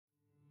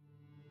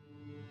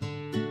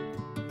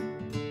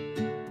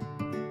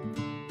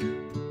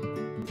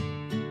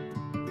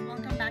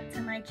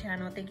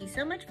channel. Thank you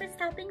so much for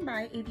stopping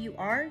by. If you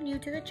are new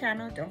to the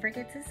channel, don't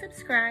forget to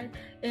subscribe.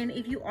 And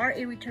if you are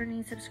a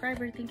returning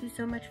subscriber, thank you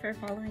so much for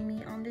following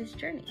me on this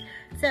journey.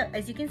 So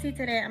as you can see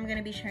today, I'm going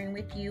to be sharing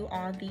with you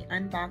all the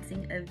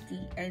unboxing of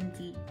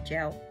DND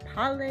Gel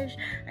Polish.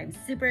 I'm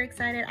super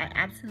excited. I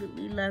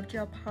absolutely love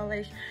gel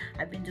polish.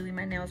 I've been doing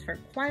my nails for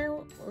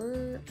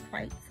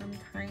quite some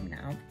time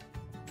now.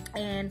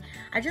 And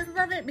I just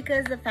love it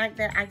because the fact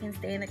that I can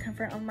stay in the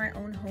comfort of my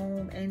own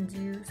home and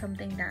do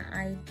something that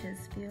I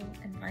just feel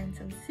and find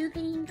so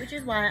soothing, which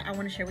is why I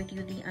want to share with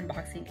you the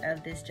unboxing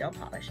of this gel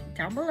polish.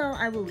 Down below,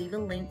 I will leave a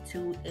link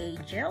to a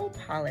gel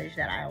polish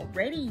that I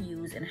already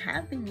use and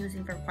have been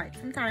using for quite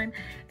some time.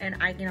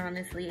 And I can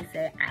honestly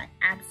say I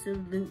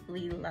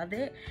absolutely love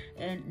it.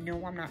 And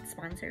no, I'm not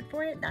sponsored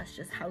for it. That's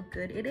just how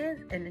good it is.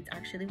 And it's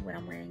actually what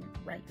I'm wearing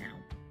right now.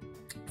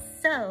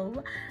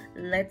 So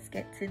let's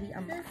get to the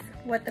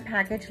unboxing. What the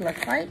package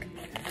looks like.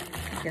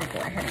 I'm gonna go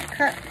ahead and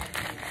cut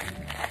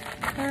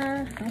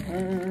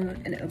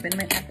and open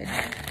my package.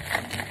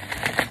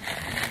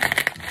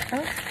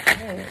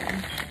 Okay,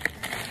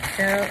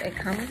 so it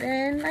comes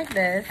in like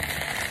this.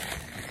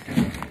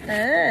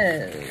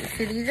 Oh,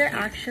 so these are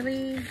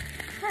actually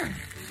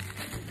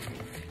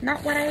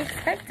not what I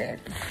expected.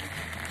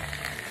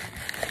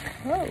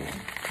 Oh,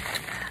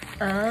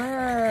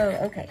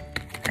 okay.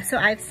 So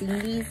I've seen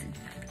these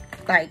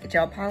like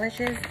gel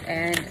polishes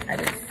and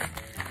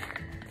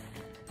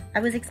I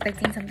was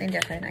expecting something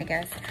different, I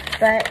guess.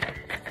 But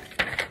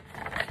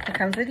it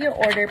comes with your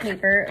order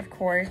paper, of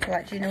course, to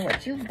let you know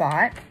what you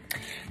bought.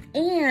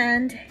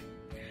 And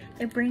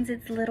it brings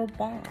its little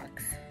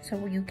box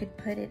so you could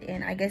put it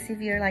in. I guess if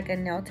you're like a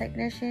nail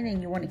technician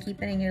and you want to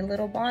keep it in your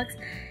little box,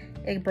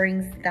 it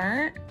brings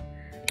that.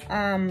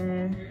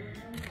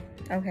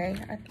 Okay,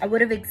 I would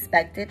have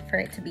expected for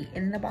it to be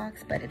in the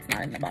box, but it's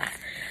not in the box.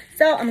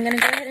 So I'm gonna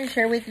go ahead and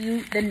share with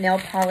you the nail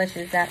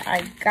polishes that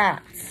I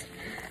got.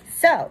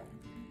 So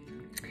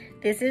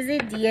this is a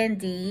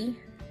DND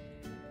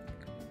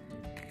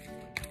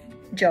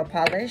gel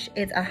polish.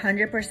 It's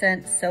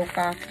 100%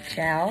 soak-off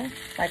gel.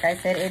 Like I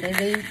said, it is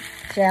a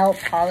gel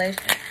polish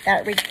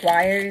that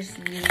requires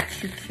you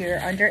to cure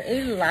under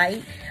a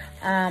light.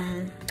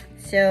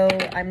 So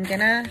I'm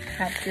gonna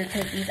have to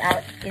take these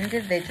out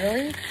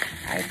individually.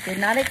 I did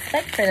not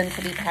expect for them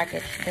to be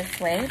packaged this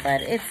way,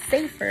 but it's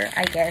safer,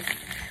 I guess,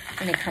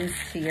 when it comes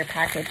to your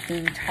package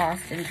being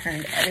tossed and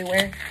turned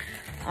everywhere.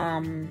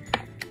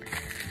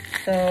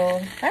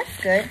 So that's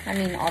good. I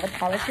mean, all the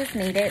polishes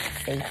made it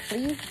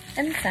safely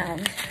and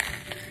sound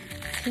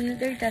to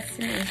their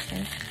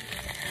destination.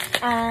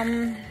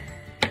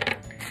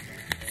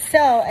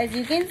 So as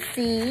you can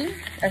see,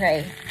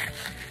 okay,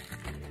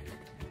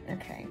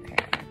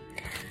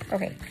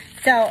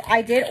 so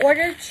I did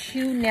order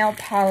 2 nail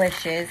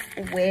polishes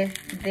with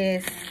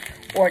this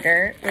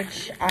order,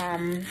 which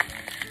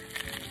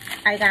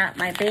I got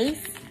my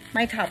base,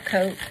 my top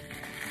coat,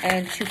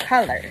 and 2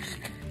 colors.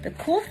 The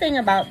cool thing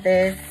about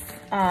this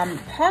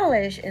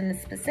polish in the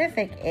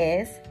specific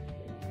is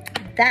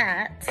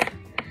that,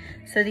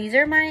 so these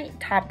are my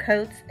top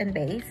coats and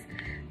base.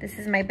 This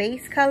is my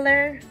base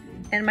color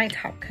and my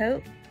top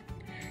coat.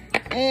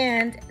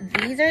 And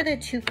these are the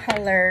 2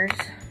 colors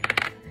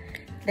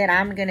that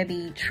I'm gonna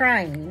be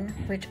trying,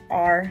 which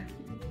are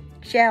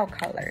gel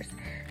colors.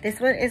 This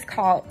one is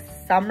called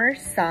Summer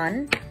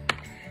Sun,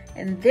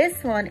 and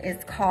this one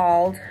is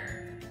called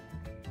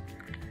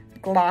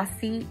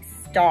Glossy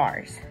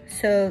Stars.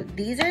 So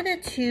these are the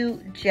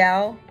 2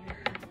 gel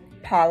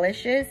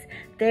polishes.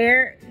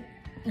 They're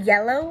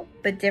yellow,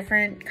 but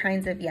different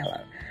kinds of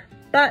yellow.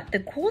 But the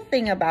cool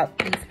thing about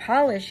these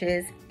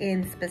polishes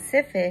in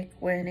specific,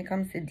 when it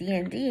comes to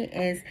DND,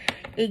 is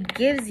it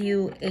gives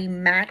you a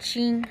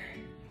matching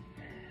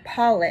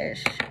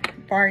polish,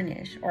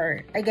 varnish,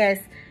 or I guess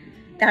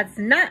that's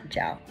not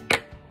gel.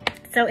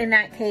 So in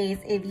that case,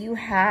 if you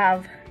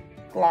have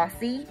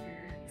Glossy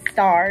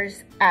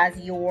Stars as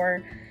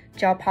your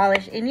gel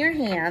polish in your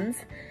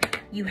hands,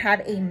 you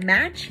have a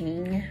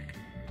matching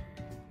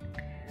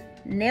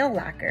nail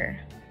lacquer,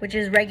 which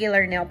is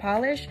regular nail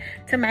polish,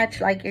 to match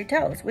like your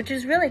toes, which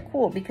is really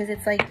cool because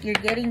it's like you're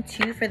getting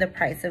 2 for the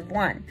price of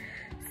 1.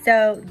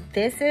 So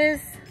this is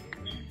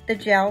the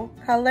gel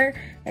color,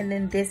 and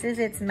then this is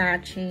its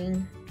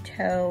matching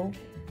toe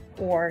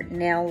or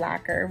nail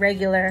lacquer,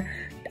 regular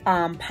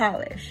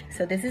polish.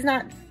 So this is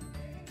not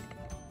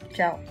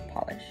gel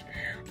polish,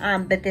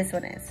 but this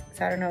one is.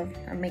 So I don't know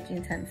if I'm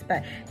making sense,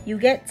 but you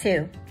get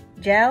 2,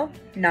 gel,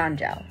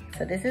 non-gel.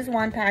 So this is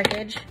one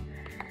package,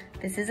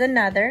 this is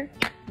another.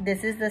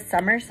 This is the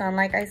Summer Sun,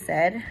 like I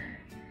said,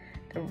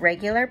 the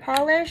regular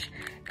polish,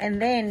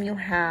 and then you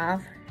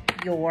have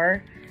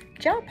your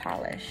gel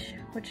polish,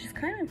 which is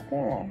kind of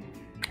cool.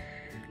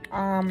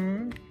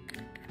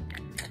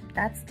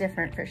 That's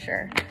different for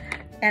sure.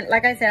 And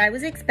like I said, I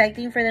was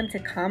expecting for them to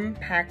come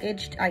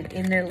packaged like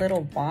in their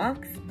little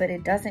box, but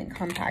it doesn't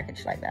come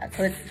packaged like that.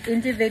 So it's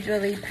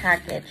individually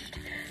packaged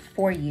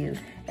for you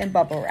in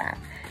bubble wrap.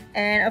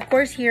 And of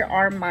course, here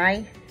are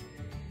my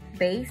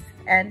base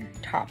and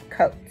top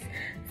coats.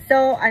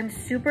 So I'm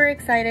super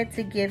excited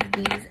to give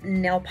these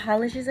nail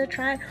polishes a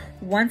try.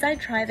 Once I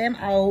try them,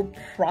 I'll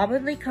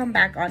probably come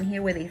back on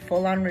here with a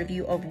full-on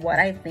review of what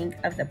I think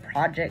of the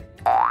product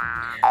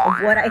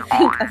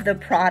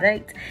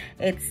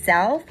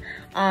itself.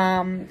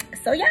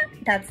 So yeah,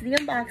 that's the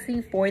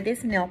unboxing for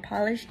this nail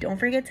polish. Don't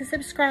forget to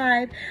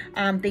subscribe.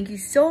 Thank you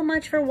so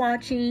much for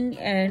watching,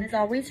 and as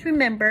always,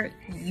 remember,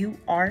 you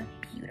are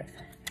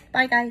beautiful.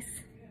 Bye guys.